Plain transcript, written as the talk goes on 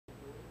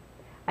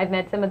I've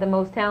met some of the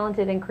most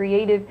talented and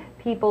creative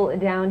people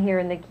down here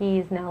in the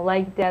Keys. Now,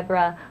 like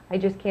Deborah, I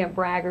just can't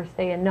brag or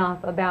say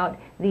enough about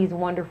these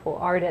wonderful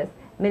artists.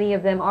 Many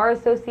of them are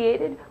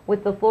associated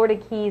with the Florida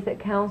Keys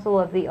Council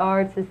of the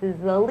Arts. This is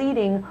the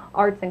leading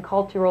arts and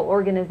cultural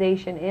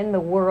organization in the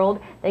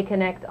world. They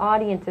connect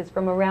audiences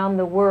from around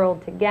the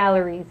world to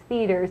galleries,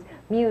 theaters,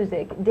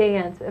 music,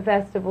 dance,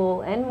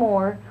 festival, and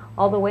more,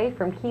 all the way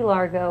from Key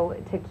Largo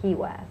to Key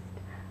West.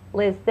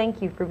 Liz,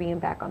 thank you for being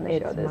back on the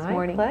show this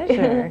morning. It's my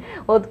pleasure.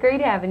 Well, it's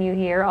great having you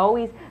here.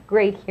 Always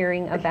great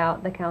hearing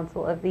about the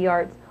Council of the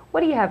Arts.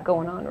 What do you have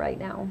going on right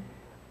now?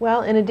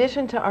 Well, in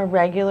addition to our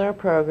regular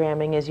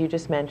programming, as you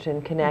just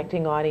mentioned,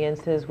 connecting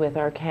audiences with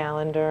our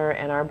calendar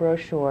and our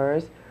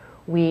brochures,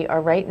 we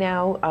are right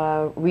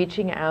now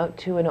reaching out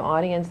to an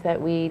audience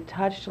that we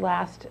touched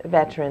last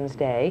Veterans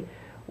Day.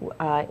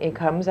 It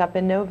comes up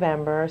in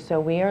November,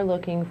 so we are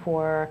looking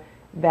for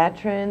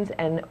veterans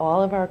and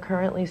all of our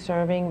currently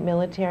serving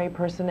military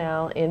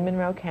personnel in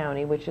Monroe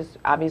County, which is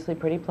obviously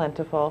pretty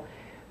plentiful,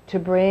 to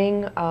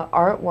bring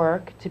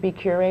artwork to be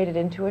curated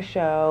into a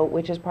show,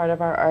 which is part of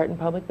our Art in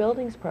Public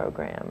Buildings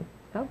program.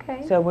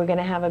 Okay. So we're going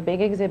to have a big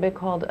exhibit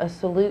called A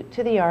Salute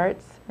to the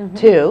Arts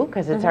 2,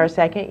 because it's our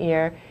second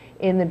year,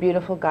 in the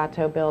beautiful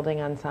Gatto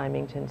building on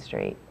Symington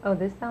Street. Oh,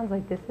 this sounds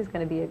like this is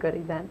going to be a good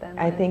event then.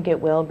 I think it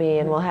will be,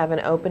 and we'll have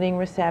an opening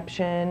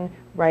reception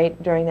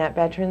right during that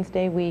Veterans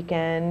Day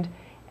weekend.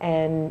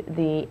 And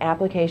the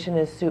application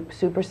is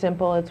super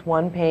simple. It's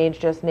one page,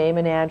 just name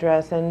and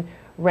address and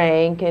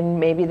rank and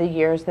maybe the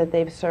years that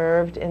they've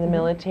served in the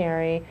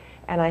military.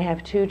 And I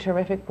have 2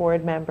 terrific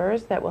board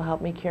members that will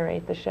help me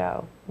curate the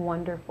show.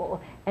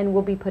 Wonderful. And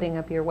we'll be putting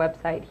up your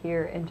website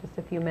here in just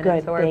a few minutes.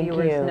 Good, so our thank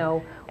viewers you.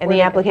 know. And where the they can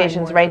find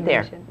application's more right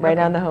there, information. right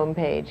Okay. on the home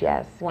page,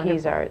 yes. Wonderful.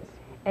 Keys Arts.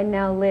 And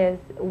now, Liz,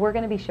 we're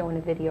going to be showing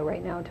a video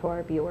right now to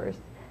our viewers.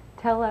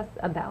 Tell us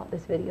about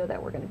this video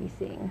that we're going to be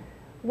seeing.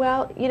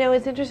 Well, you know,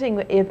 it's interesting,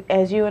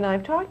 as you and I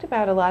have talked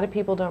about, a lot of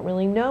people don't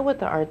really know what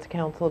the Arts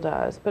Council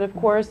does, but of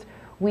course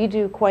we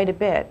do quite a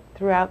bit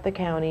throughout the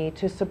county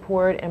to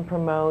support and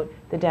promote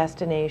the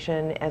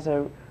destination as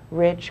a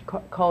rich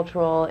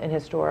cultural and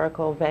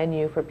historical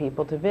venue for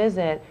people to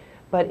visit.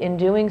 But in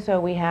doing so,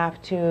 we have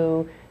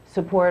to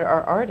support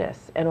our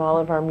artists and all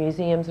of our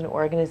museums and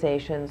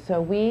organizations.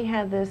 So we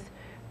had this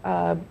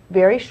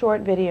very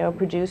short video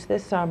produced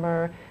this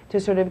summer to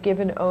sort of give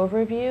an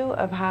overview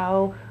of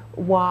how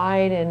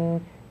wide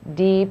and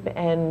deep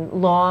and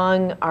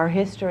long our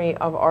history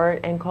of art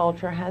and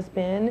culture has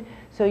been.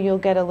 So you'll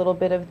get a little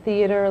bit of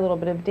theater, a little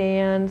bit of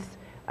dance,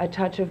 a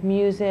touch of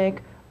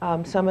music,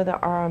 some of the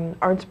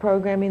arts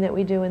programming that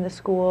we do in the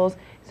schools.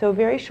 So a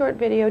very short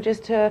video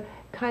just to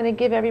kind of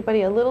give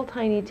everybody a little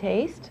tiny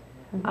taste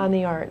on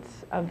the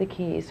arts of the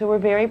Keys. So we're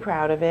very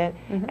proud of it,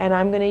 and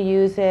I'm going to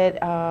use it,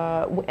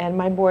 and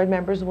my board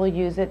members will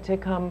use it to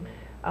come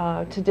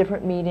to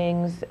different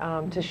meetings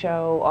to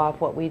show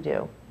off what we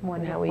do.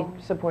 Wonderful. And how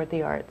we support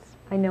the arts.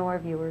 I know our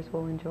viewers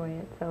will enjoy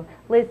it. So,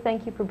 Liz,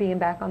 thank you for being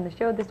back on the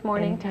show this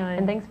morning. Anytime.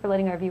 And thanks for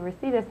letting our viewers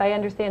see this. I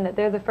understand that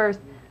they're the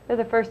first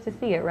to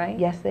see it, right?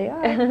 Yes, they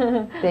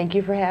are. Thank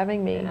you for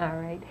having me. All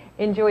right.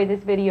 Enjoy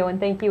this video, and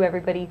thank you,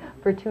 everybody,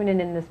 for tuning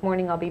in this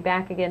morning. I'll be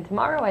back again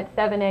tomorrow at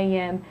 7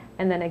 a.m.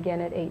 and then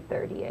again at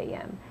 8:30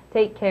 a.m.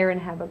 Take care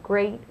and have a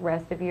great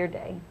rest of your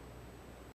day.